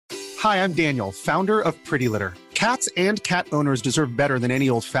Hi, I'm Daniel, founder of Pretty Litter. Cats and cat owners deserve better than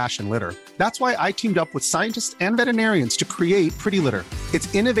any old-fashioned litter. That's why I teamed up with scientists and veterinarians to create Pretty Litter.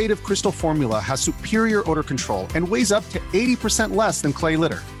 Its innovative crystal formula has superior odor control and weighs up to 80% less than clay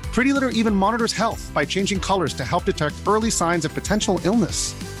litter. Pretty Litter even monitors health by changing colors to help detect early signs of potential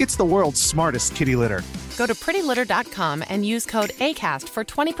illness. It's the world's smartest kitty litter. Go to prettylitter.com and use code ACAST for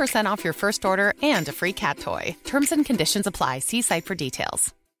 20% off your first order and a free cat toy. Terms and conditions apply. See site for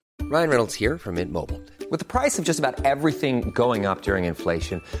details. Ryan Reynolds here from Mint Mobile. With the price of just about everything going up during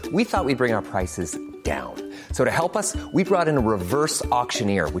inflation, we thought we'd bring our prices down. So to help us, we brought in a reverse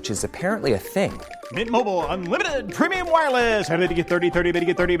auctioneer, which is apparently a thing. Mint Mobile Unlimited Premium Wireless. How to get 30, 30, bit to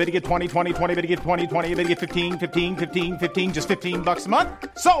get 30, bit to get 20, 20, 20, bit to get 20, 20, bit to get 15, 15, 15, 15, just $15 a month?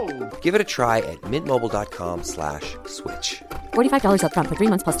 Sold! Give it a try at mintmobile.com/switch. $45 up front for 3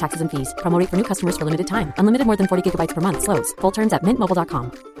 months plus taxes and fees. Promo rate for new customers for limited time. Unlimited more than 40 gigabytes per month. Slows full terms at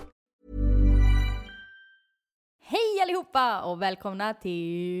mintmobile.com. Hej allihopa och välkomna till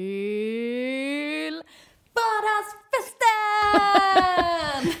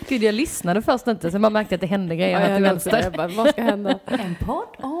vardagsfesten! Gud, jag lyssnade först inte, så man märkte att det hände grejer här till vänster. Jag bara, vad ska hända? En podd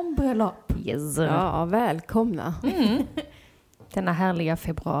om bröllop. Yes. Ja, välkomna. Denna härliga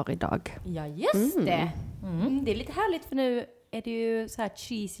februaridag. Ja, just det. Det är lite härligt för nu är det ju så här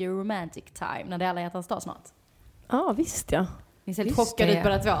cheesy romantic time när det är alla hjärtans dag snart. Ja, visst ja. Ni ser lite chockade ut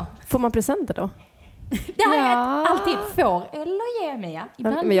båda två. Får man presenter då? Det här är alltid får eller ge mig.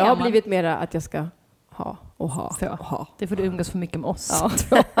 Ibland men jag har blivit mera att jag ska ha. Det får du umgås för mycket med oss. Ja.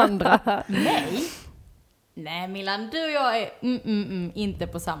 Två andra. Nej Milan, du och jag är inte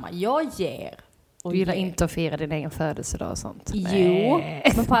på samma. Jag ger. Du gillar inte att fira din egen födelsedag och sånt. Jo,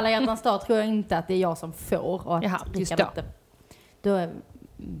 men på alla hjärtans dag tror jag inte att det är jag som får. Och att jaha, just då. Då är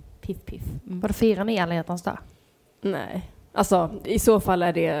piff. Vad firar ni alla hjärtans dag? Nej, alltså i så fall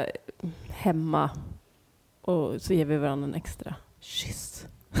är det hemma och så ger vi varandra en extra kyss.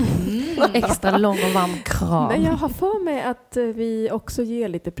 Extra lång och varm kram. Men jag har för mig att vi också ger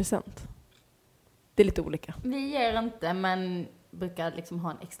lite present. Det är lite olika. Vi ger inte, men brukar liksom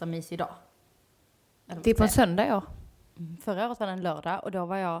ha en extra mysig dag. Det är på en söndag, ja. Förra året var det en lördag och då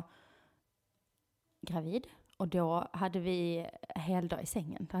var jag gravid. Och då hade vi hel dag i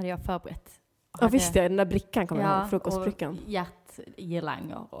sängen. Då hade jag förberett. Ja, visst ja, den där brickan kommer jag ihåg, frukostbrickan. Och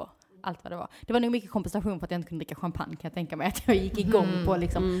hjärtgirlanger och allt vad det var. Det var nog mycket kompensation för att jag inte kunde dricka champagne, kan jag tänka mig. Att jag gick igång på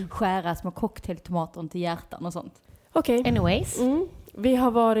liksom skära små cocktailtomater till hjärtan och sånt. Okej. Anyways. Vi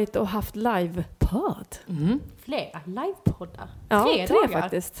har varit och haft livepodd. Flera livepoddar. Ja, 3 3 dagar.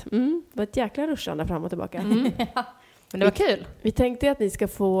 faktiskt. Det var ett jäkla ruschande fram och tillbaka. Men det var kul. Vi tänkte att ni ska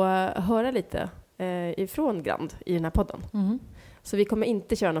få höra lite ifrån Grand i den här podden. Så vi kommer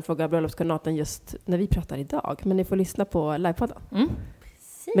inte köra någon fråga av bröllopskoordinaten just när vi pratar idag. Men ni får lyssna på livepodden.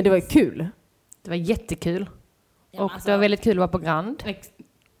 Men det var ju kul. Det var jättekul. Ja, och alltså, det var väldigt kul att vara på Grand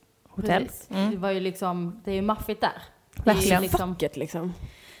hotell. Det var ju liksom, det är ju maffigt där. Verkligen. Vackert liksom.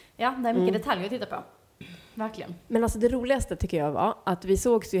 Ja, det är mycket detaljer att titta på. Verkligen. Men alltså det roligaste tycker jag var att vi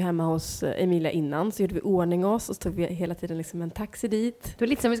sågs ju hemma hos Emilia innan. Så gjorde vi ordning oss och så tog vi hela tiden liksom en taxi dit. Det var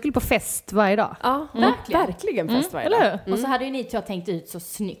lite som vi skulle på fest varje dag. Ja, verkligen fest varje dag. Och så hade ju ni två tänkt ut så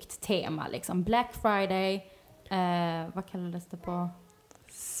snyggt tema. Liksom Black Friday, vad kallades det på?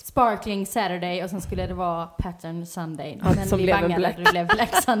 Sparkling Saturday och sen skulle det vara Pattern Sunday. Ja, men som vi blev bangade Black. och det blev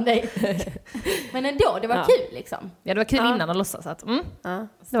Black Sunday. Men ändå, det var kul liksom. Ja, det var kul innan att låtsas att det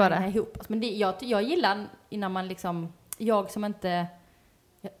var det. Ihop oss. Men det, jag gillar innan man liksom, jag som inte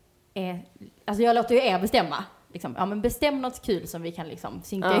är, alltså jag låter ju er bestämma. Liksom, ja men bestäm något kul som vi kan liksom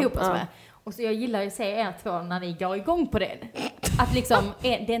synka ihop oss med. Och så jag gillar att se er två när ni går igång på det. Att liksom,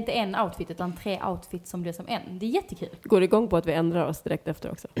 det är inte en outfit utan 3 outfits som blir som en. Det är jättekul. Går igång på att vi ändrar oss direkt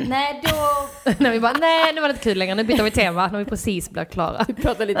efter också? Nej, då... När vi bara, nej, det var inte kul längre. Nu byter vi tema när vi precis blir klara. Vi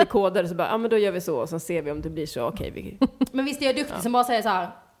pratar lite koder så bara, ja men då gör vi så. Och så ser vi om det blir så, okej. Men visst är jag duktig som bara säger så här: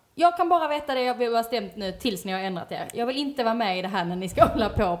 jag kan bara veta det jag vill ha stämt nu tills ni har ändrat er. Jag vill inte vara med i det här när ni ska hålla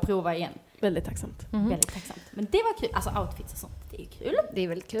på och prova igen. Väldigt tacksamt. Väldigt tacksamt. Men det var kul. Alltså outfits och sånt, det är kul. Det är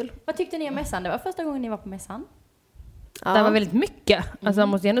väldigt kul. Vad tyckte ni om mässan? Det var första gången ni var på mässan. Ja. Det var väldigt mycket. Alltså jag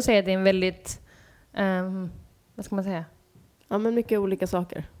måste ändå säga att det är en väldigt, vad ska man säga? Ja, men mycket olika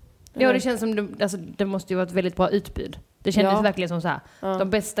saker. Ja, det känns som det måste ju vara ett väldigt bra utbud. Det kändes verkligen som så här, de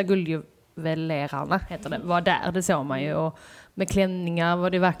bästa guldjuvelerarna heter det, var där, det såg man ju. Och med klänningar var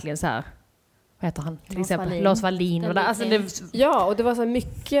det verkligen så här, vad heter han? Till exempel Lars Wallin var där. Alltså ja, och det var så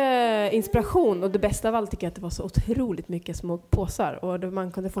mycket inspiration. Och det bästa av allt tycker jag att det var så otroligt mycket små påsar. Och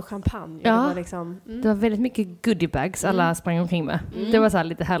man kunde få champagne. Ja, det var, liksom, det var väldigt mycket goodiebags alla sprang omkring med. Det var så här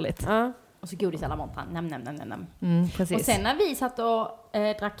lite härligt. Ja. Och så godis alla montran. Nam. Precis. Och sen när vi satt och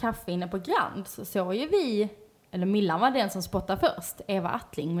drack kaffe inne på Grand så såg ju vi, eller Millan var den som spottade först, Eva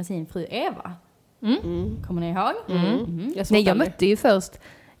Attling med sin fru Eva. Kommer ni ihåg? Jag mötte ju först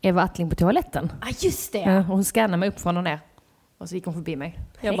Eva Attling på toaletten. Just det. Ja, och hon scannade mig upp från och ner. Och så gick hon förbi mig.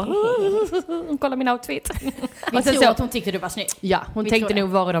 Jag bara, kolla min outfit. Vi tror att hon tyckte du var snygg. Ja, hon tänkte nog,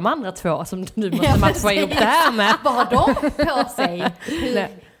 var är de andra två som du måste matcha ihop det här med? Vad har de på sig?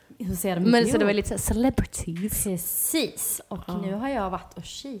 Hur ser de ut? Men så det var lite så celebrities. Precis. Och nu har jag varit och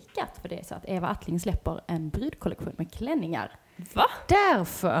kikat för det så att Eva Attling släpper en brudkollektion med klänningar. Va?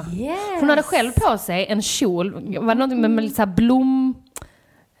 Därför? Yes. Hon hade själv på sig en kjol. Var det någonting med lite så här blom...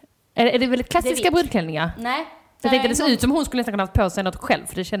 Är det väldigt klassiska brudklänningar? Nej. Jag tänkte det såg ut som hon skulle nästan kunna haft på sig något själv.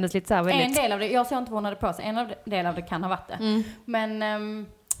 För det kändes lite så här väldigt... En del av det, jag såg inte vad hon hade på sig. En del av det kan ha varit det. Men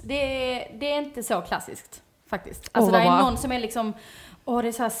det är inte så klassiskt faktiskt. Alltså det är någon som är liksom... Och det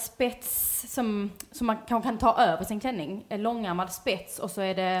är så här spets som man kan ta över sin klänning. Långärmad spets och så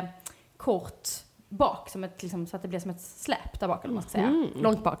är det kort bak som ett, liksom, så att det blir som ett släp där bak eller man ska säga.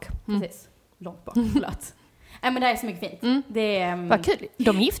 Långt bak. Precis. Långt bak, förlåt. Nej men det är så mycket fint. Det är, vad kul.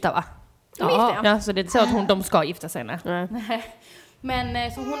 De är gifta va? Ja, så det är så att de ska gifta sig. Nej.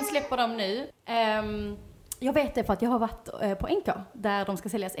 Men så hon släpper dem nu. Jag vet det för att jag har varit på NK där de ska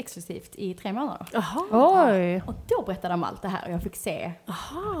säljas exklusivt i 3 månader. Oj. Och då berättade de allt det här och jag fick se.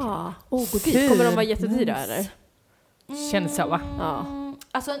 Kommer de vara jättedyra eller? Känns så va?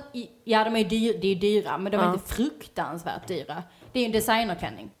 Alltså, ja de är dyra men de är inte fruktansvärt dyra. Det är ju en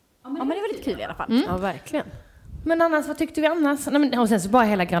designerklänning. Ja men det är väldigt kul i alla fall. Ja, verkligen. Men annars, vad tyckte vi annars? Nej, men, och sen så bara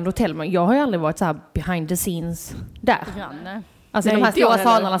hela Grand Hotel. Men jag har ju aldrig varit så här behind the scenes där. Alltså nej, de här stora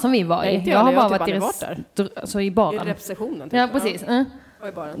salarna som vi var i. Jag har bara varit i baren. I receptionen. Typ. Ja, precis.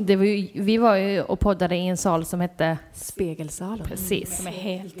 Det var ju, vi var ju och poddade i en sal som hette Spegelsalen. Precis. Som är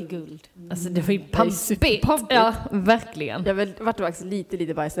helt i guld. Alltså det var ju pampigt. Ja, verkligen. Jag vart faktiskt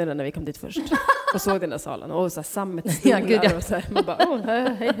lite bajsnödig när vi kom dit först. Och såg den där salen. Och så här sammetsstolar och så här. Man bara,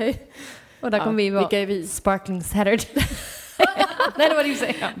 hej. Och där kom vi vilka är vi? Sparkling Saturday. Nej, det var det ju så.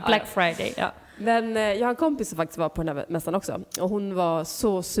 Black Friday, ja. Men jag har en kompis som faktiskt var på den här mässan också. Och hon var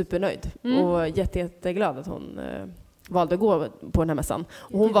så supernöjd. Och jätteglad att hon valde att gå på den här mässan.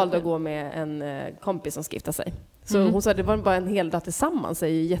 Och hon valde att gå med en kompis som ska gifta sig. Så hon sa att det var bara en hel dag tillsammans. Det är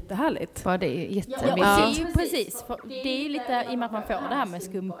ju jättehärligt. Ja, det är jättemysigt. Ja, det är ju precis. Det är ju lite i och med att man får det här med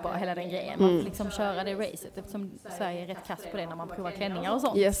skumpa och hela den grejen. Man får liksom köra det racet eftersom Sverige är rätt kast på det när man provar klänningar och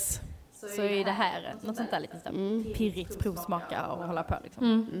sånt. Yes. Så är det här något sånt där lite pirrigt provsmaka och hålla på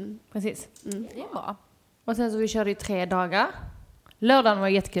liksom. Precis. Det är bra. Och sen så vi körde ju 3 dagar. Lördagen var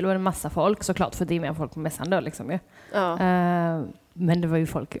jättekul och det var en massa folk såklart för det är mer folk på mässan då liksom ju. Ja. Men det var ju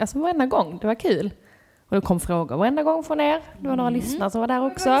folk, alltså varenda gång, det var kul. Och det kom frågor varenda gång från er. Det var några lyssnare som var där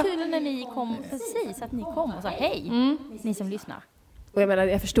också. Det var kul när ni kom, precis att ni kom och sa hej, ni som lyssnar. Och jag menar,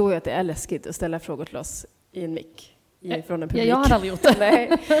 jag förstår ju att det är läskigt att ställa frågor till oss i en mick. Från en publik. Jag hade aldrig gjort det.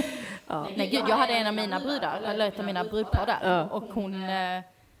 Nej. Nej gud, jag hade en av mina brudar, eller ett av mina brudpar där. Och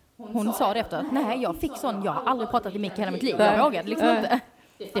hon sa det efter att nej, jag fick sån, jag har aldrig pratat i mick hela mitt liv. Jag vågade liksom inte.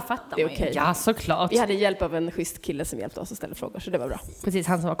 Det fattar det är man okay. ju. Ja, såklart. Vi hade hjälp av en schysst kille som hjälpte oss att ställa frågor, så det var bra. Precis,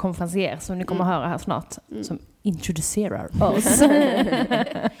 han som var konferencier som ni kommer att höra här snart. Som introducerar oss.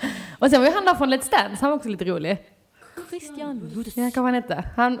 Och sen var ju han där från Let's Dance, han var också lite rolig. Christian Lutz. Ja, kan man inte.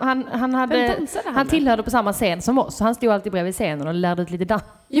 Han tillhörde på samma scen som oss. Så han stod alltid bredvid scenen och lärde ut lite dans.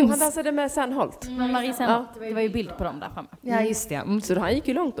 Jo, han dansade med Sandholt. Marie Sandholt. Ja. Det var ju bild på dem där framme. Ja, just det. Så han gick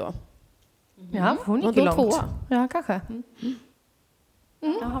ju långt då. Ja, hon gick ju långt. 2. Ja, kanske.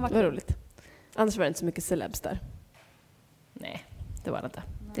 Ja, det var roligt. Annars var det inte så mycket celebs där. Nej, det var det inte.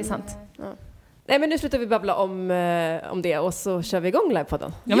 Det är sant. Ja. Nej, men nu slutar vi babbla om det och så kör vi igång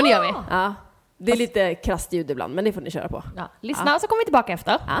livepodden. Ja, men det gör vi. Ja. Det är lite krasst ljud ibland, men det får ni köra på. Ja. Lyssna och så kommer vi tillbaka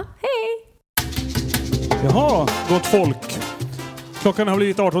efter. Ja. Hej! Jaha, gott folk. Klockan har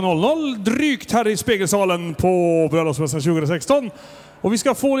blivit 18.00 drygt här i Spegelsalen på Bröllopsmässan 2016. Och vi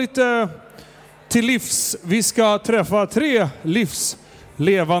ska få lite till livs. Vi ska träffa 3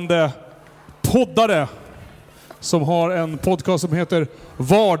 livslevande poddare som har en podcast som heter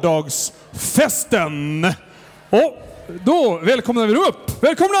Vardagsfesten. Och då välkomnar vi upp.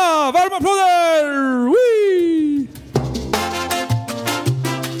 Välkomna! Varma applåder! Wee!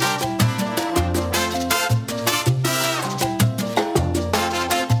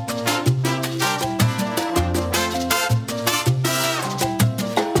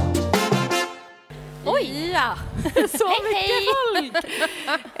 Oj! Ja, så mycket folk!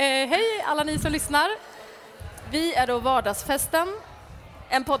 Hej alla ni som lyssnar. Vi är då Vardagsfesten,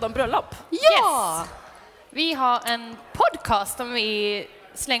 en podd om bröllop. Ja! Vi har en podcast som vi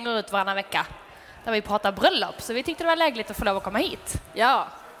slänger ut varannan vecka där vi pratar bröllop. Så vi tyckte det var lägligt att få lov att komma hit. Ja,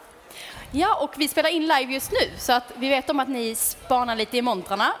 och vi spelar in live just nu så att vi vet om att ni spanar lite i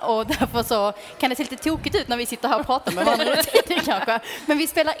montrarna och därför så kan det se lite tokigt ut när vi sitter här och pratar med varandra tidigare kanske. Men vi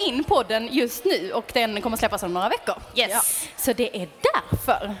spelar in podden just nu och den kommer släppas om några veckor. Yes. Så det är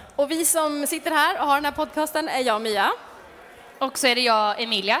därför. Och vi som sitter här och har den här podcasten är jag och Mia. Och så är det jag,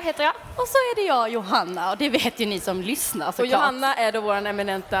 Emilia heter jag. Och så är det jag, Johanna, och det vet ju ni som lyssnar såklart. Och Johanna är då vår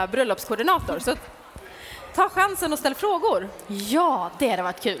eminenta bröllopskoordinator. Så ta chansen och ställ frågor. Ja, det hade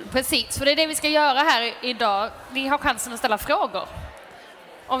varit kul. Precis, för det är det vi ska göra här idag. Vi har chansen att ställa frågor.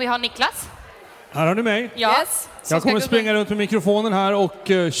 Om vi har Niklas. Här har ni mig. Ja. Yes. Jag kommer springa runt med mikrofonen här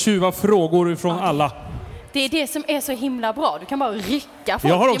och tjuva frågor från alla. Det är det som är så himla bra. Du kan bara rycka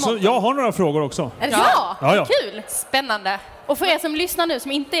folk Jag har några frågor också. Är det så? Ja. Kul! Spännande. Och för er som lyssnar nu,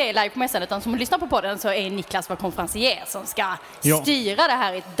 som inte är live på mässan utan som lyssnar på podden, så är Niklas vår konferencier som ska styra det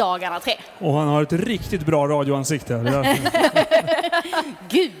här i dagarna 3. Och han har ett riktigt bra radioansikte.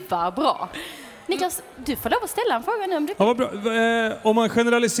 Gud vad bra! Niklas, du får lov att ställa en fråga nu om du... Ja, vad bra. Om man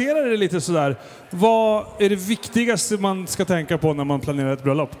generaliserar det lite sådär, vad är det viktigaste man ska tänka på när man planerar ett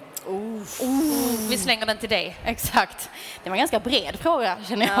bröllop? Vi slänger den till dig. Exakt. Det var en ganska bred fråga,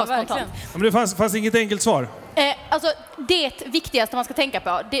 känner jag spontant. Men det fanns inget enkelt svar. Alltså, det viktigaste man ska tänka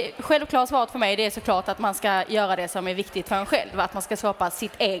på, det självklart svaret för mig, det är såklart att man ska göra det som är viktigt för en själv. Att man ska skapa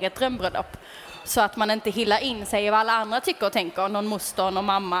sitt eget drömbröllop. Så att man inte hillar in sig i vad alla andra tycker och tänker. Någon moster, någon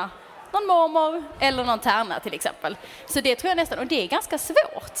mamma, någon mormor eller någon tärna till exempel. Så det tror jag nästan, och det är ganska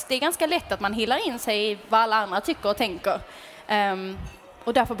svårt. Det är ganska lätt att man hillar in sig i vad alla andra tycker och tänker.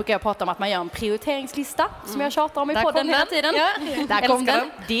 Och därför brukar jag prata om att man gör en prioriteringslista som jag tjatar om i podden hela tiden. Ja. Där kom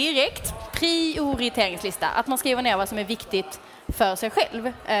den direkt. Prioriteringslista. Att man skriver ner vad som är viktigt för sig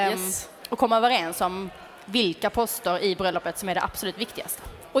själv. Och komma överens om vilka poster i bröllopet som är det absolut viktigaste.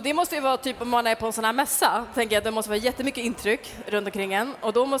 Och det måste ju vara typ om man är på en sån här mässa, tänker jag att det måste vara jättemycket intryck runt omkring en.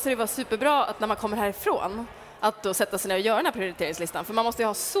 Och då måste det vara superbra att när man kommer härifrån att då sätta sig ner och göra den här prioriteringslistan. För man måste ju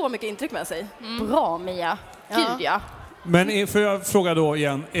ha så mycket intryck med sig. Bra Mia. Gud ja. Men får jag fråga då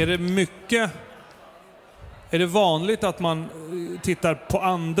igen, är det vanligt att man tittar på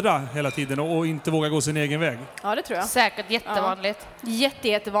andra hela tiden och inte vågar gå sin egen väg? Ja, det tror jag. Säkert jättevanligt.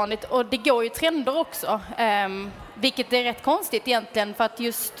 Jättevanligt. Och det går ju trender också. Vilket är rätt konstigt egentligen, för att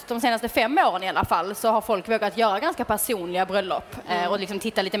just de senaste 5 åren i alla fall så har folk vågat göra ganska personliga bröllop och liksom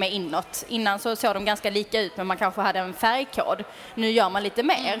titta lite mer inåt. Innan så såg de ganska lika ut, men man kanske hade en färgkod. Nu gör man lite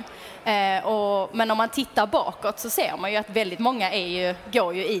mer. Men om man tittar bakåt så ser man ju att väldigt många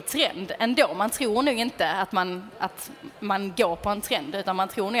går ju i trend ändå. Man tror nog inte att man går på en trend, utan man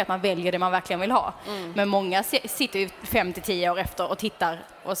tror nog att man väljer det man verkligen vill ha. Men många sitter ju 5-10 år efter och tittar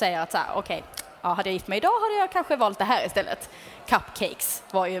och säger att okej, hade jag gift mig idag hade jag kanske valt det här istället. Cupcakes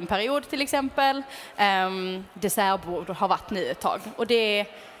var ju en period till exempel. Dessertbord har varit nu ett tag. Och det är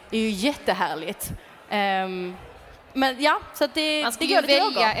ju jättehärligt. Men ja, så att man ska ju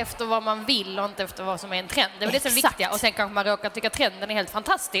välja efter vad man vill och inte efter vad som är en trend. Det är väl det som är viktiga. Och sen kanske man råkar tycka trenden är helt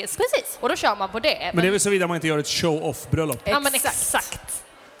fantastisk. Precis. Och då kör man på det. Men det är väl så vidare man inte gör ett show-off-bröllop. Ja, men exakt.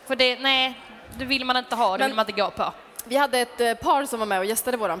 För det vill man inte ha, det vill man inte gå på. Vi hade ett par som var med och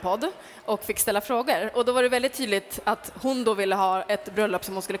gästade våran podd och fick ställa frågor. Och då var det väldigt tydligt att hon då ville ha ett bröllop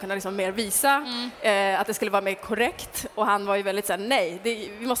som hon skulle kunna liksom mer visa. Att det skulle vara mer korrekt. Och han var ju väldigt såhär, nej,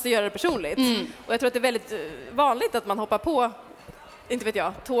 vi måste göra det personligt. Och jag tror att det är väldigt vanligt att man hoppar på, inte vet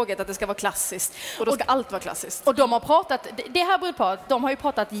jag, tåget, att det ska vara klassiskt. Och då ska allt vara klassiskt. Och de har pratat, det här brudparet, de har ju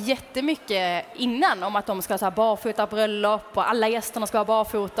pratat jättemycket innan om att de ska ha barfota bröllop och alla gästerna ska vara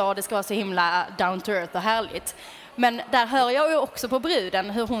barfota och det ska vara så himla down to earth och härligt. Men där hör jag ju också på bruden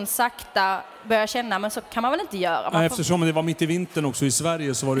hur hon sakta börjar känna, men så kan man väl inte göra. Eftersom det var mitt i vintern också i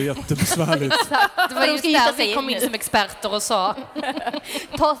Sverige så var det jättebesvärligt. Det var just där vi kom in som experter och sa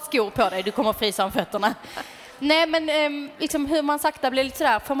ta skor på dig, du kommer frysa om fötterna. Nej, men liksom hur man sakta blir lite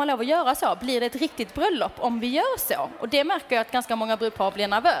sådär, får man lov att göra så? Blir det ett riktigt bröllop om vi gör så? Och det märker jag att ganska många brudpar blir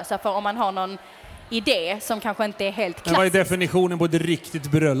nervösa för, om man har någon idé som kanske inte är helt klassisk. Men vad är definitionen på ett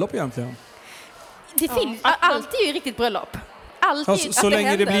riktigt bröllop egentligen? Det finns, allt är ju riktigt bröllop. Alltså, så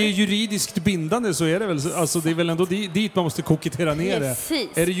länge det blir juridiskt bindande så är det väl, alltså det är väl ändå dit man måste kokettera ner det.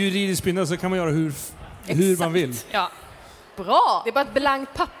 Är det juridiskt bindande så kan man göra hur man vill. Ja. Bra! Det är bara ett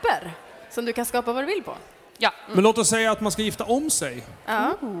blankt papper som du kan skapa vad du vill på. Ja. Men låt oss säga att man ska gifta om sig.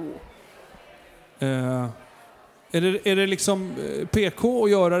 Är det liksom PK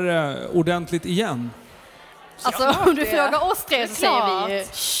att göra det ordentligt igen? Alltså om du frågar oss tre så säger vi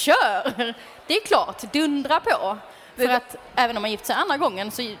kör! Det är klart, dundra på. För att även om man gifter sig andra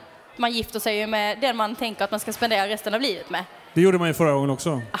gången så man gifter sig ju med den man tänker att man ska spendera resten av livet med. Det gjorde man ju förra gången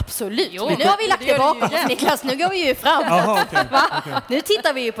också. Absolut. Jo, nu har vi lagt det bakom oss, Niklas. Nu går vi ju fram. Aha, okay. Nu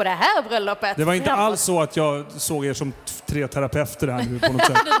tittar vi ju på det här bröllopet. Det var inte alls så att jag såg er som 3 terapeuter här nu på något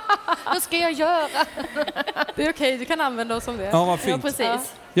sätt. Vad ska jag göra? Det är okej, du kan använda oss som det. Ja, vad fint. Ja,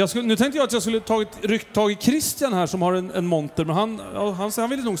 precis. Nu tänkte jag att jag skulle ryckt tag i Christian här som har en monter, men han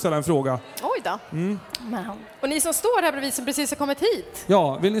ville nog ställa en fråga. Oj då. Och ni som står här bredvid som precis har kommit hit.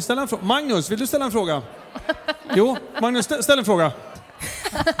 Ja, vill ni ställa en fråga? Magnus, vill du ställa en fråga? Jo, Magnus, ställ en fråga.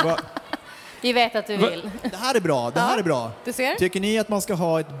 Vi vet att du vill. Det här är bra, det här är bra. Du ser? Tycker ni att man ska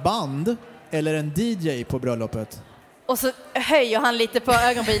ha ett band eller en DJ på bröllopet? Och så höjer han lite på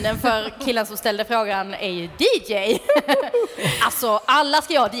ögonbrynen för killen som ställde frågan är ju DJ. Alltså, alla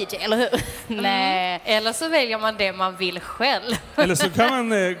ska ju ha DJ, eller hur? Nej, eller så väljer man det man vill själv. Eller så kan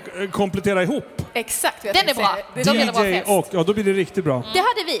man komplettera ihop. Exakt. Den är bra. DJ och då blir det riktigt bra. Det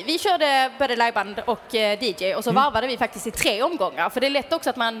hade vi. Vi körde både liveband och DJ och så varvade vi faktiskt i 3 omgångar. För det är lätt också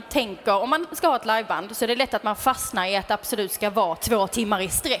att man tänker, om man ska ha ett liveband så är det lätt att man fastnar i att det absolut ska vara 2 timmar i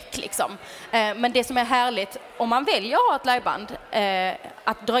sträck liksom. Men det som är härligt om man väljer att ha ett liveband,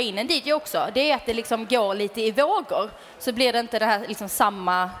 att dra in en DJ också, det är att det liksom går lite i vågor. Så blir det inte det här liksom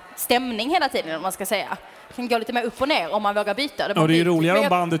samma stämning hela tiden, om man ska säga. Det kan gå lite mer upp och ner om man vågar byta. Det är roligare om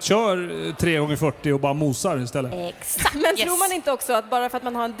bandet kör 3x40 och bara mosar istället. Exakt. Men tror man inte också att bara för att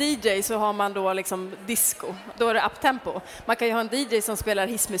man har en DJ så har man då liksom disco? Då är det uptempo. Man kan ju ha en DJ som spelar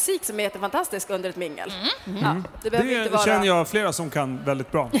hissmusik som är jättefantastisk under ett mingel. Ja, det inte vara... känner jag flera som kan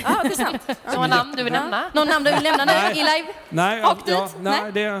väldigt bra. Ja, det är sant. Någon namn du vill nämna? Någon namn du vill nämna nu i live? Nej,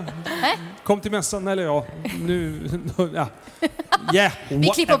 kom till mässan, eller ja. Nu, ja. Yeah. Vi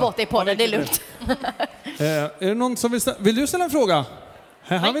klipper bort det på det är lugnt. Är det någon som vill du ställa en fråga?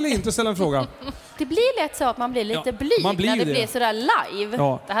 Han vill inte ställa en fråga. Det blir lätt så att man blir lite blyg när det blir sådär live.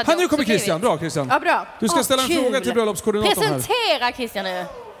 Ja. Nu kommer Christian. Bra, Christian. Ja, bra. Du ska ställa en fråga till bröllopskoordinatorn här. Presentera Christian nu.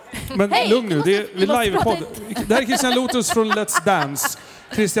 Men lugn nu, det är livepodd. Det här är Christian Lotus från Let's Dance.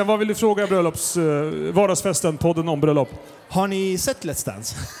 Christian, vad vill du fråga vardagsfesten, podden om bröllop? Har ni sett Let's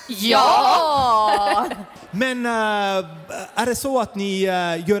Dance? Ja! Men är det så att ni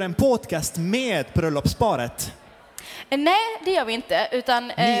gör en podcast med bröllopsparet? Nej, det gör vi inte. Utan,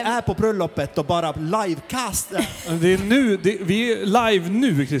 ni är på bröllopet och bara livecastar. Det är nu, vi är live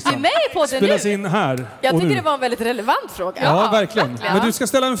nu, Christian. Vi är med på det spelas nu. in här. Jag tycker det var en väldigt relevant fråga. Ja, verkligen. Men du ska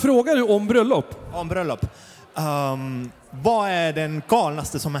ställa en fråga nu om bröllop. Om bröllop. Vad är den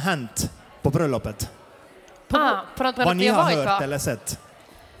galnaste som har hänt på bröllopet? På något bröllop vad ni jag har varit hört på. eller sett?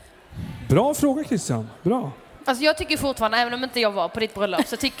 Bra fråga, Christian. Bra. Alltså jag tycker fortfarande, även om inte jag var på ditt bröllop,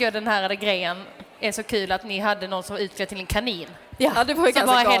 så tycker jag den här grejen är så kul att ni hade någon som var utklädd till en kanin. Ja, det var ju som ganska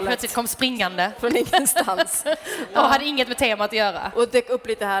bara galet. helt plötsligt kom springande. Från ingenstans. Och hade inget med temat att göra. Och dök upp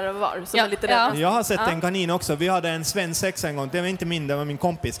lite här och var. Som är lite rädd. Jag har sett en kanin också. Vi hade en svensexa en gång. Det var inte min, det var min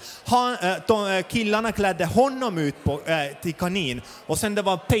kompis. Killarna klädde honom ut till kanin. Och sen det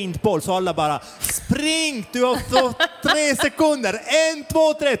var paintball så alla bara spring! Du har 3 sekunder. 1,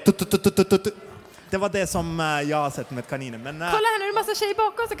 2, 3. Det var det som jag har sett med kaninen. Men, kolla här, nu är det en massa tjejer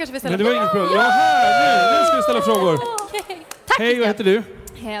bakom så kanske vi ställer frågor. Det var inget problem. Ja, här, nu ska vi ställa frågor. Okay. Tack. Hej, vad heter du?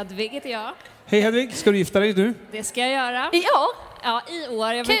 Hedvig heter jag. Hej Hedvig, ska du gifta dig nu? Det ska jag göra. I år? Ja, i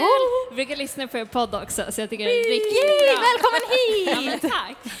år. Jag brukar lyssna på er podd också, så jag tycker det är riktigt bra. Välkommen hit! Ja,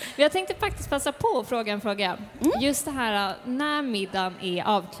 tack. Jag tänkte faktiskt passa på att fråga en fråga. Just det här när middagen är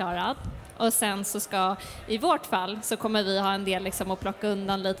avklarad och sen så ska, i vårt fall, så kommer vi ha en del liksom att plocka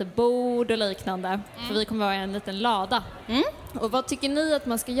undan lite bord och liknande. För vi kommer vara i en liten lada. Och vad tycker ni att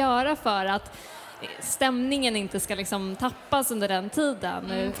man ska göra för att stämningen inte ska liksom tappas under den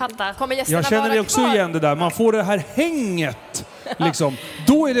tiden? Fattar. Jag känner det också igen det där. Man får det här hänget. Liksom.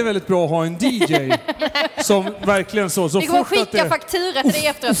 Då är det väldigt bra att ha en DJ som verkligen så vi går fort skicka faktura till dig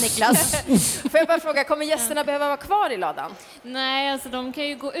efteråt, Niklas. Får jag bara fråga, kommer gästerna behöva vara kvar i ladan? Nej, alltså de kan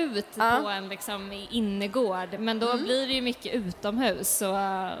ju gå ut på en liksom innergård, men då blir det ju mycket utomhus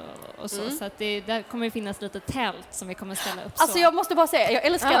och så, så att där kommer det finnas lite tält som vi kommer ställa upp. Alltså jag måste bara säga, jag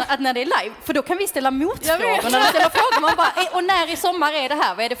älskar att när det är live, för då kan vi ställa motfrågor. När vi ställer frågor, man bara, och när i sommar är det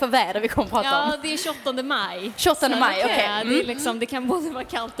här? Vad är det för väder vi kommer att prata om? Ja, det är 28 maj. 28 maj, okej. Det kan både vara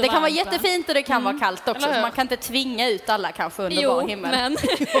kallt och det kan vara varmt, jättefint och det kan vara kallt också. Så man kan inte tvinga ut alla kanske under bar himmel. Men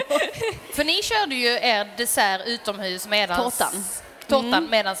för ni körde ju er dessert utomhus tårtan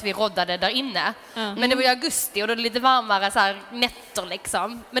medan vi roddade där inne. Men det var ju augusti och då är det lite varmare så här nätter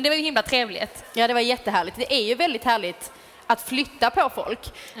liksom. Men det var ju himla trevligt. Ja, det var jättehärligt. Det är ju väldigt härligt att flytta på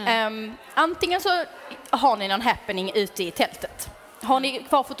folk. Antingen så har ni någon happening ute i tältet. Har ni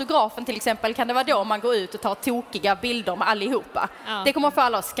kvar fotografen till exempel, kan det vara då man går ut och tar tokiga bilder med allihopa. Det kommer att få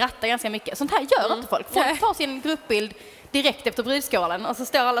alla att skratta ganska mycket. Sånt här gör inte folk. Folk tar sin gruppbild direkt efter brudskålen och så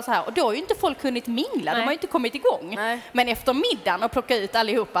står alla så här. Och då har ju inte folk hunnit mingla, de har ju inte kommit igång. Men efter middagen och plocka ut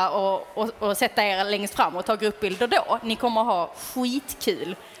allihopa och sätta er längst fram och ta gruppbilder då. Ni kommer att ha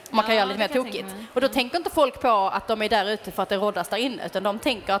skitkul. Man kan göra lite mer tokigt. Och då tänker inte folk på att de är där ute för att det råddas där inne, utan de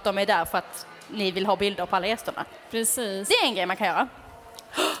tänker att de är där för att ni vill ha bilder på alla gästerna. Precis. Det är en grej man kan göra.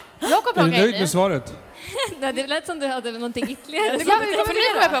 Jakob, är du nöjd med svaret? Nej, det lät som du hade någonting ytterligare.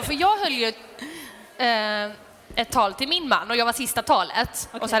 För jag höll ju ett tal till min man och jag var sista talet.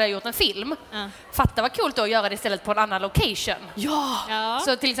 Och så hade jag gjort en film. Fatta vad coolt då att göra det istället på en annan location. Ja.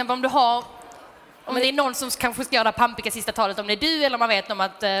 Så till exempel om det är någon som kanske ska göra pampiga sista talet, om det är du eller man vet om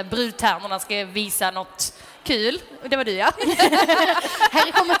att brudtärnorna ska visa något kul. Det var du, ja.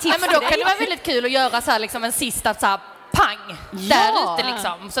 Här kommer tips. Men då kan det vara väldigt kul att göra så här, liksom en sista så här, pang där ute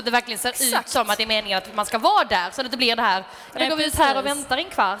liksom. Så att det verkligen ser ut som att det är meningen att man ska vara där. Så att det blir det här, då går vi ut här och väntar en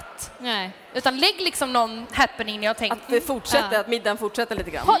kvart. Utan lägg liksom någon happening ni har tänkt. Att det fortsätter, att middagen fortsätter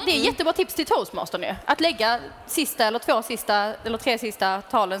lite grann. Det är jättebra tips till Toastmaster nu. Att lägga sista eller 2 sista eller 3 sista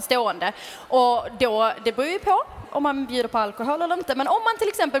talen stående. Och då, det beror ju på om man bjuder på alkohol eller inte. Men om man till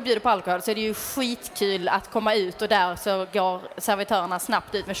exempel bjuder på alkohol så är det ju skitkul att komma ut och där så går servitörerna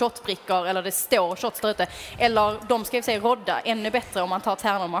snabbt ut med shotbrickor eller det står shots där ute. Eller de ska ju säga rodda, ännu bättre om man tar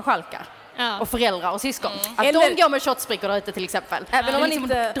tärnor och man schalkar. Och föräldrar och syskon. Att de går med shotsbrickor där ute till exempel. Även om man liksom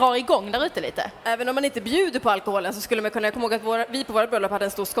inte drar igång där ute lite. Även om man inte bjuder på alkoholen så skulle man kunna komma ihåg att vi på våra bröllop hade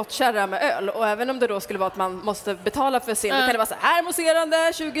en stor skottkärra med öl. Och även om det då skulle vara att man måste betala för sin, då kan det vara så här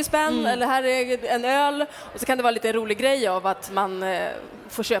mousserande, 20 spänn eller här är en öl. Och så kan det vara lite en rolig grej av att man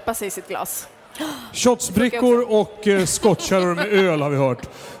får köpa sig sitt glas. Shotsbrickor och skottkärror med öl har vi hört.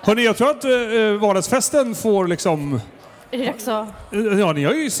 Hörrni, jag tror att vardagsfesten får liksom... Är det dags att... Ja, ni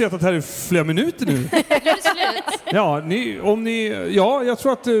har ju suttit här i flera minuter nu. Ja, jag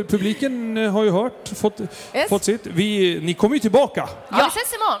tror att publiken har ju hört, fått sitt. Ni kommer ju tillbaka. Ja, vi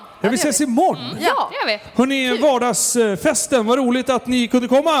ses imorgon. Ja, vi ses imorgon. Ja, det gör vi. Hörrni, vardagsfesten, vad roligt att ni kunde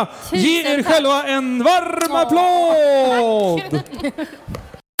komma. Ge er själva en varm applåd!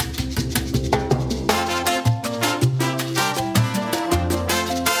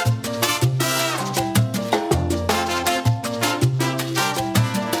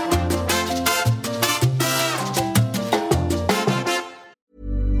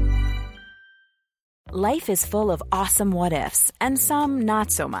 Life is full of awesome what-ifs, and some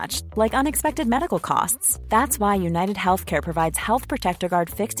not so much, like unexpected medical costs. That's why United Healthcare provides Health Protector Guard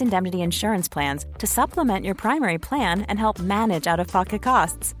fixed indemnity insurance plans to supplement your primary plan and help manage out-of-pocket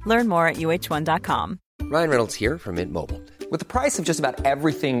costs. Learn more at uh1.com. Ryan Reynolds here from Mint Mobile. With the price of just about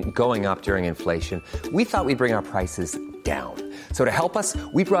everything going up during inflation, we thought we'd bring our prices down. So to help us,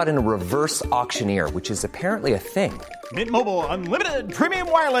 we brought in a reverse auctioneer, which is apparently a thing. Mint Mobile Unlimited Premium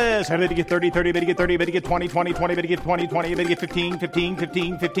Wireless. How to get 30, 30, bit to get 30, bit to get 20, 20, 20, bit to get 20, 20, bit to get 15, 15,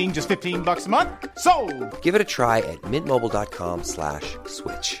 15, 15, just $15 a month? Sold! Give it a try at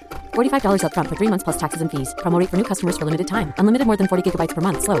mintmobile.com/switch. $45 up front for 3 months plus taxes and fees. Promo rate for new customers for limited time. Unlimited more than 40 gigabytes per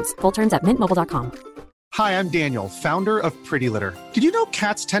month. Slows full terms at mintmobile.com. Hi, I'm Daniel, founder of Pretty Litter. Did you know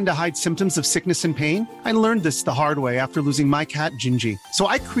cats tend to hide symptoms of sickness and pain? I learned this the hard way after losing my cat, Gingy. So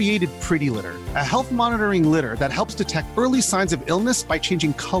I created Pretty Litter, a health monitoring litter that helps detect early signs of illness by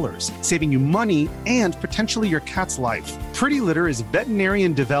changing colors, saving you money and potentially your cat's life. Pretty Litter is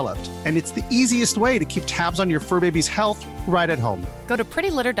veterinarian developed, and it's the easiest way to keep tabs on your fur baby's health right at home. Go to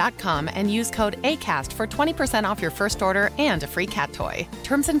prettylitter.com and use code ACAST for 20% off your first order and a free cat toy.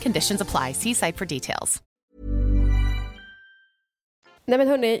 Terms and conditions apply. See site for details. Nej men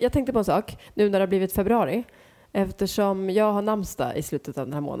hörni, jag tänkte på en sak nu när det har blivit februari. Eftersom jag har namnsdag i slutet av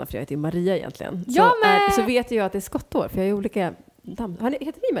den här månaden, för jag heter Maria egentligen. Så vet jag att det är skottår, för jag är olika namn.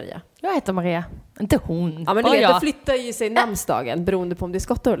 Heter ni Maria? Jag heter Maria, inte hon. Ja men ni vet, det flyttar ju sig namnsdagen beroende på om det är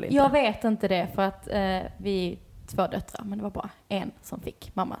skottår eller inte. Jag vet inte det, för att vi 2 döttrar, men det var bara en som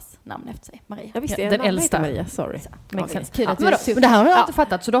fick mammas namn efter sig, Maria. Jag visste, den äldsta. Maria, sorry. Men det här har jag inte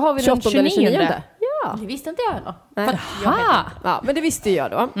fattat, så då har vi den 29. Ja. Det visste inte jag heller. Ja, men det visste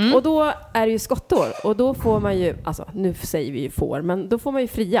jag då. Och då är det ju skottår. Och då får man ju, alltså nu säger vi ju får, men då får man ju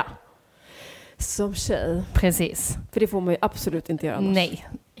fria. Som tjej. Precis. För det får man ju absolut inte göra annars.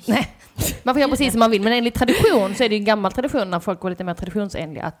 Nej. Man får göra precis som man vill, men enligt tradition så är det en gammal tradition när folk går lite mer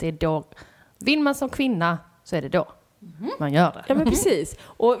traditionsenliga, att det är då, vill man som kvinna så är det då man gör det. Ja men precis.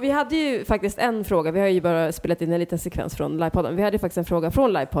 Och vi hade ju faktiskt en fråga, vi har ju bara spelat in en liten sekvens från livepodden. Vi hade faktiskt en fråga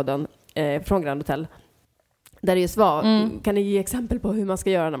från livepodden från Grand Hotel. Där det just var, kan ni ge exempel på hur man ska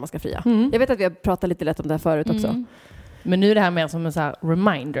göra när man ska fria? Jag vet att vi har pratat lite lätt om det här förut också. Men nu är det här mer som en så här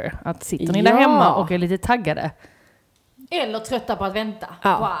reminder. Att sitter ni där hemma och är lite taggade. Eller trötta på att vänta.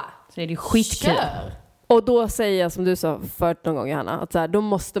 Ja. Wow. Så är det skitkul. Kör. Och då säger jag som du sa förut någon gång, Johanna, att så här, då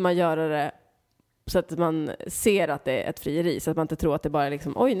måste man göra det så att man ser att det är ett frieri. Så att man inte tror att det bara är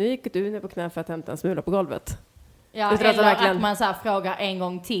liksom, oj, nu gick du ner på knä för att hämta en smula på golvet. Ja, utan eller verkligen... att man så här frågar en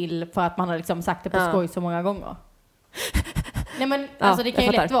gång till för att man har liksom sagt det på skoj så många gånger. Nej men alltså det kan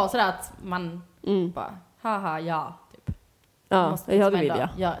ju lätt vara sådär att man bara, haha, ja, typ. Ja, måste det vill jag.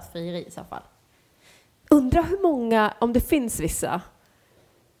 Göra ett frieri i så fall. Undrar hur många, om det finns vissa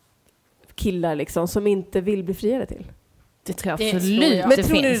killar liksom som inte vill bli friare till. Det tror jag absolut. Men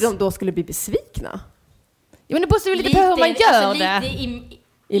tror ni de då skulle bli besvikna? Ja, men det måste ju lite på hur man gör alltså, det.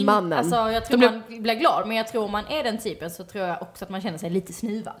 I mannen. Alltså jag tror man blir glad, men jag tror om man är den typen så tror jag också att man känner sig lite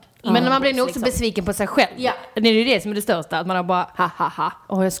snuvad. Men man blir nog också besviken på sig själv. Ja. Det är ju det som är det största, att man har bara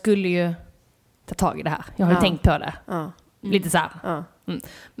och jag skulle ju ta tag i det här. Jag har ju tänkt på det. Lite så här.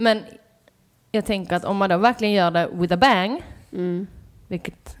 Men jag tänker att om man då verkligen gör det with a bang,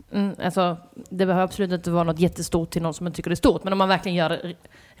 vilket alltså det behöver absolut inte vara något jättestort till någon som inte tycker det är stort, men om man verkligen gör det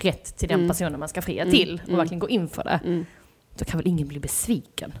rätt till den personen man ska fria till och verkligen gå in för det, så kan väl ingen bli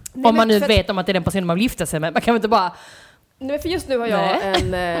besviken. Nej, om man nu vet om att det är den personen man vill gifta sig med. Man kan väl inte bara... Nej, för just nu har jag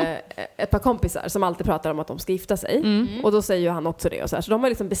ett par kompisar som alltid pratar om att de ska gifta sig. Och då säger ju han också det. Och så här. Så de har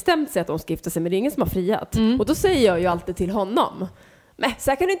liksom bestämt sig att de ska gifta sig, men det är ingen som har friat. Och då säger jag ju alltid till honom, men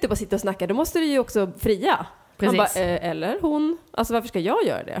så här kan du inte bara sitta och snacka, då måste du ju också fria. Precis. Han bara, eller hon, alltså varför ska jag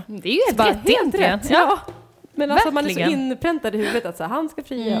göra det? Det är ju helt rätt. Ja. Men alltså man är så inpräntad i huvudet att så här, han ska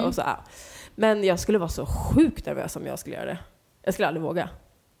fria och så här. Men jag skulle vara så sjukt nervös om jag skulle göra det. Jag skulle aldrig våga.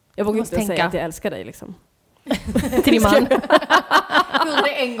 Jag vågar inte säga att jag älskar dig liksom. Till din man. Gjorde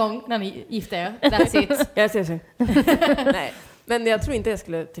det en gång när ni gifte er. That's it. Jag ser så. Nej, men jag tror inte jag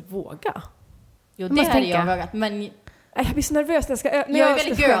skulle typ våga. Jo, det hade jag vågat, men... Jag blir så nervös när jag ska... jag är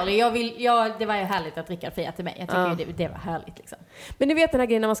väldigt girly. Det var ju härligt att Rickard friade till mig. Jag tycker det var härligt liksom. Men ni vet den här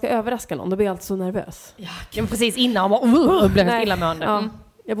grejen när man ska överraska någon, då blir jag alltid så nervös. Ja, precis innan och bara blev illamående.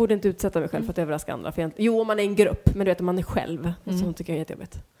 Jag borde inte utsätta mig själv för att överraska andra. För om man är en grupp, men du vet om man är själv. Så tycker jag är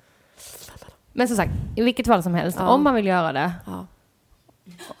jättejobbigt. Men som sagt, i vilket fall som helst, om man vill göra det.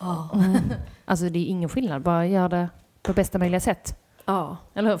 Alltså det är ingen skillnad, bara gör det på bästa möjliga sätt.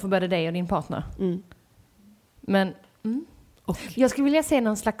 Eller hur, för både dig och din partner. Men och jag skulle vilja se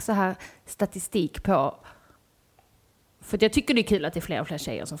någon slags så här statistik på, för jag tycker det är kul att det är fler och fler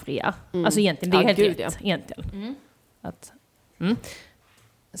tjejer som friar. Alltså egentligen, det är helt rätt. Egentligen.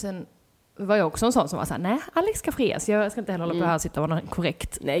 Sen var jag också en sån som var så här, nej, Alex ska frias. Jag ska inte heller hålla på här och sitta och vara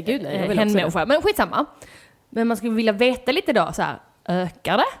korrekt henne. Men skitsamma. Men man skulle vilja veta lite då, så här,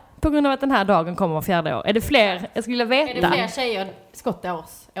 ökar det på grund av att den här dagen kommer var 4:e år? Är det fler? Jag skulle vilja veta. Är det fler tjejer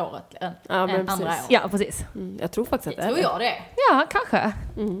skottåret än andra år? Ja, precis. Jag tror faktiskt att det är. Tror jag det? Ja, kanske.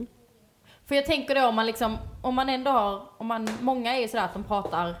 För jag tänker då om man ändå har, många är ju sådär att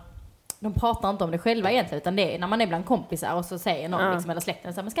de pratar inte om det själva egentligen, utan det är när man är bland kompisar och så säger någon liksom, eller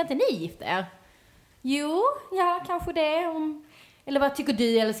släkten så här, men ska inte ni gifta er? Jo, ja, kanske det. Eller vad tycker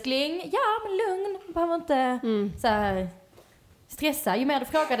du, älskling? Ja, men lugn. Behöver inte så här stressa. Ju mer du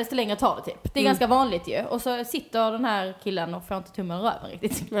frågar, desto längre tar det typ. Det är ganska vanligt ju. Och så sitter den här killen och får inte tummen ur röven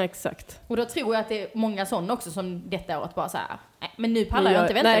riktigt. Ja, exakt. Och då tror jag att det är många sådana också som detta året bara så här, nej, men nu pallar jag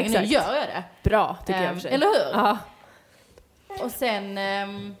inte vänta längre, nu gör jag det. Bra, tycker jag för sig. Eller hur? Ja. Och sen...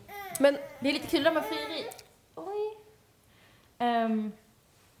 men det är lite kul där med frieri.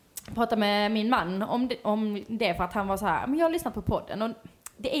 Jag pratade med min man om det för att han var så här, men jag har lyssnat på podden och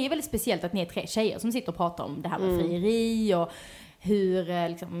det är ju väldigt speciellt att ni är 3 tjejer som sitter och pratar om det här med frieri och hur,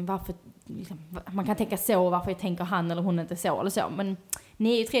 liksom, varför liksom, man kan tänka så, varför tänker han eller hon inte så eller så. Men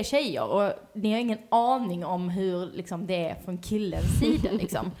ni är ju 3 tjejer och ni har ingen aning om hur liksom, det är från killens sida.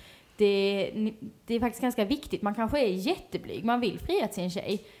 Liksom. Det är faktiskt ganska viktigt. Man kanske är jätteblyg, man vill fria till sin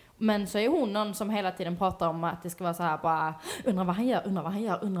tjej. Men så är hon någon som hela tiden pratar om att det ska vara så här bara, undrar vad han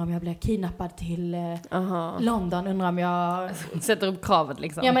gör, undrar om jag blir kidnappad till London, undrar om jag... Sätter upp kravet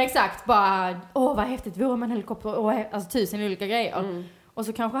liksom. Ja men exakt, bara, vad häftigt vore med en helikopter, alltså 1000 olika grejer. Och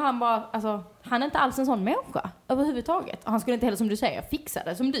så kanske han bara, alltså han är inte alls en sån människa överhuvudtaget. Och han skulle inte heller som du säger fixa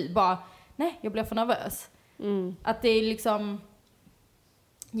det, som du bara, nej jag blir för nervös. Att det är liksom...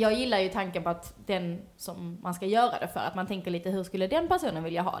 Jag gillar ju tanken på att den som man ska göra det för, att man tänker lite hur skulle den personen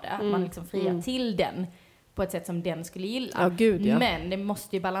vilja ha det? Att man liksom friar till den på ett sätt som den skulle gilla. Ja, gud, ja. Men det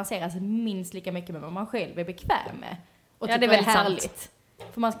måste ju balanseras minst lika mycket med vad man själv är bekväm med. Och ja, det är väldigt härligt. Sant.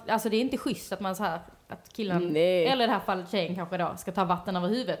 För man, alltså det är inte schysst att man så här, att killen, eller i det här fallet tjejen kanske då, ska ta vatten över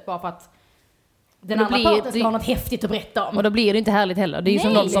huvudet bara för att den andra parten ska ha något häftigt att berätta om. Och då blir det inte härligt heller. Det är ju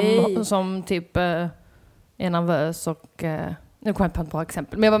som någon som typ... är nervös och... nu kommer jag på ett bra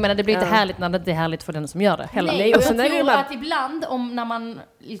exempel. Men jag menar, det blir inte härligt när det inte är härligt för den som gör det heller. Nej, och jag tror att ibland när man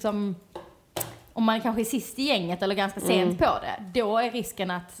liksom... Om man kanske är sist i gänget eller ganska sent på det, då är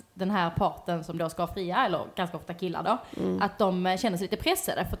risken att den här parten som då ska fria, eller ganska ofta killar då, att de känner sig lite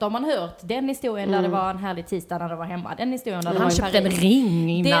pressade. För att de har hört den historien där det var en härlig tisdag när de var hemma, den historien där han köpte en ring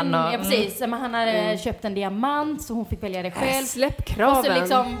innan. Ja, precis. Men han hade köpt en diamant så hon fick välja det själv. Släpp kraven. Och så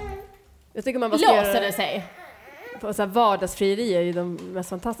liksom jag tycker man bara ska låser det sig. Så här, vardagsfrieri är ju de mest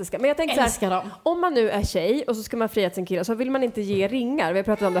fantastiska. Men jag tänker så här, om man nu är tjej och så ska man fria till sin kille, så vill man inte ge ringar. Vi har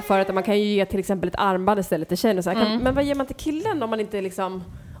pratat om det förut, att man kan ju ge till exempel ett armband istället till tjejen och så här. Men vad ger man till killen om man inte liksom...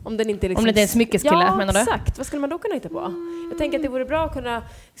 Om det inte är en smyckeskille, menar du? Ja, exakt. Vad skulle man då kunna hitta på? Jag tänker att det vore bra att kunna,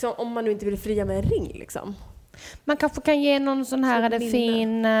 liksom, om man nu inte vill fria med en ring liksom. Man kanske kan ge någon sån här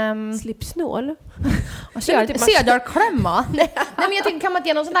fin... slipsnål. Söderklämma. Nej, men jag tänker, kan man inte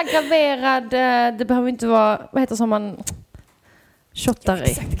ge någon sån här graverad... det behöver inte vara... Vad heter som man... Shottar i.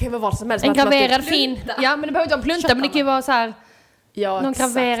 Exakt, det kan ju vara vad som helst. En graverad fin... Ja, men det behöver inte vara plunta, men det kan ju vara så här... Ja, någon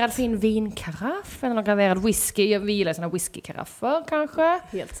graverad fin vinkaraff eller någon graverad whisky. Vi gillar såna whiskykaraffer kanske.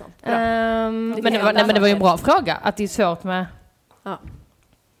 Helt sant. Men det var ju en bra fråga. Att det är svårt med... Ja.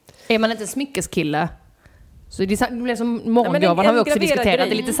 Är man inte smyckeskille... Så det blir som morgongåvan har vi också diskuterat.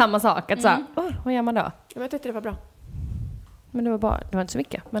 Det är lite samma sak. Att vad gör man då? Jag tyckte det var bra. Men det var inte så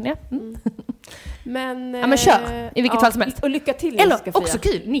mycket. Men ja. Men kör. I vilket fall som helst. Och lycka till. Eller också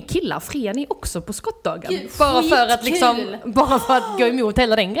kul. Ni killar, friar ni också på skottdagen? Bara för att liksom, bara för att gå emot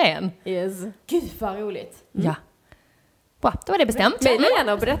hela den grejen. Yes. Gud vad roligt. Ja. Bra, då var det bestämt. Mejla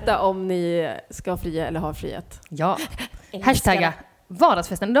gärna och berätta om ni ska fria eller har frihet. Ja. Hashtagga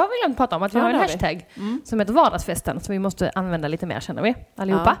vardagsfesten. Då har vi glömt prata om att vi har en hashtag som heter vardagsfesten som vi måste använda lite mer, känner vi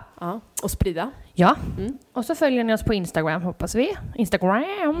allihopa. Ja. Och sprida. Ja. Och så följer ni oss på Instagram, hoppas vi.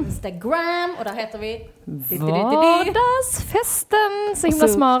 Instagram. Och där heter vi Vardagsfesten. Så himla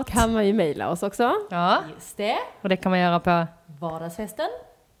smart. Kan man ju mejla oss också. Ja. Just det. Och det kan man göra på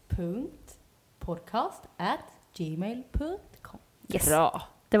vardagsfesten.podcast@gmail.com. Yes. Bra.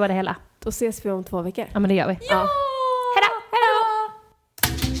 Det var det hela. Då ses vi om 2 veckor. Ja, men det gör vi. Ja.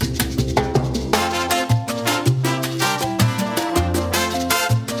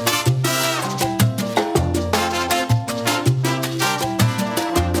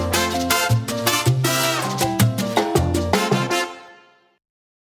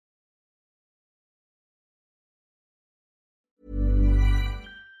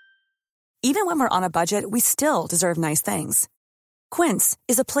 Even when we're on a budget, we still deserve nice things. Quince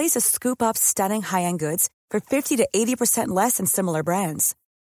is a place to scoop up stunning high-end goods for 50 to 80% less than similar brands.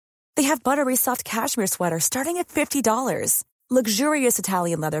 They have buttery soft cashmere sweaters starting at $50, luxurious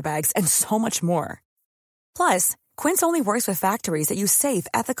Italian leather bags, and so much more. Plus, Quince only works with factories that use safe,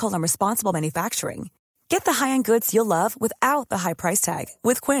 ethical, and responsible manufacturing. Get the high-end goods you'll love without the high price tag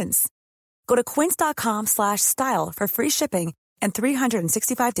with Quince. Go to quince.com/style for free shipping and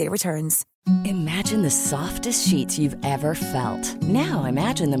 365-day returns. Imagine the softest sheets you've ever felt. Now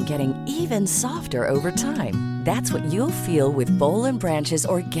imagine them getting even softer over time. That's what you'll feel with Boll & Branch's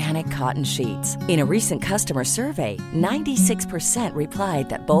organic cotton sheets. In a recent customer survey, 96% replied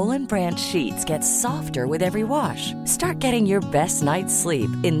that Boll & Branch sheets get softer with every wash. Start getting your best night's sleep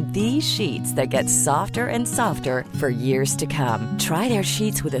in these sheets that get softer and softer for years to come. Try their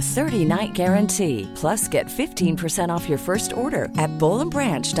sheets with a 30-night guarantee. Plus, get 15% off your first order at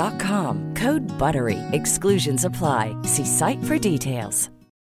bollandbranch.com. Code BUTTERY. Exclusions apply. See site for details.